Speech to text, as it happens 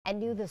And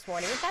new this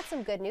morning, we've got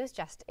some good news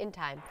just in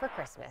time for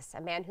Christmas.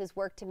 A man who's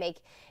worked to make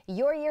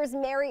your years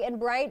merry and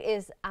bright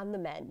is on the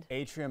mend.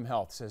 Atrium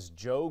Health says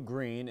Joe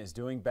Greene is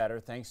doing better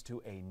thanks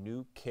to a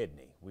new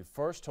kidney. We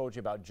first told you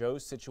about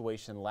Joe's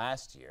situation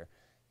last year.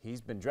 He's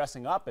been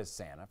dressing up as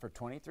Santa for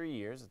 23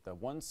 years at the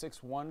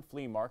 161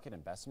 Flea Market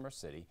in Bessemer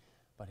City,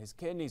 but his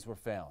kidneys were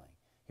failing.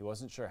 He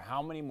wasn't sure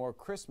how many more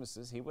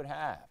Christmases he would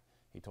have.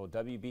 He told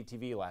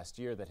WBTV last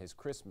year that his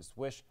Christmas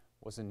wish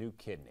was a new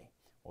kidney.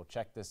 Well,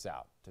 check this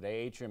out. Today,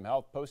 Atrium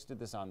Health posted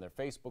this on their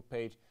Facebook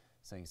page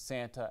saying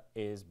Santa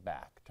is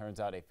back. Turns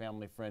out a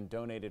family friend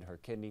donated her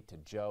kidney to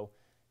Joe.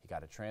 He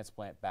got a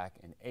transplant back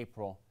in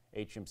April.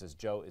 Atrium says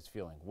Joe is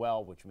feeling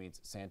well, which means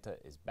Santa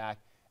is back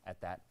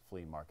at that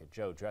flea market.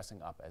 Joe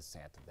dressing up as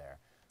Santa there.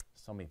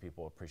 So many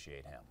people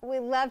appreciate him. We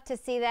love to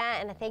see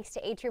that, and thanks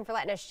to Atrium for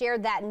letting us share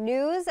that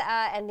news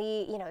and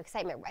the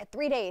excitement. Right,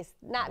 3 days,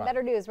 not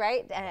better news,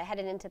 right?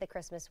 Headed into the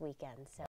Christmas weekend. So.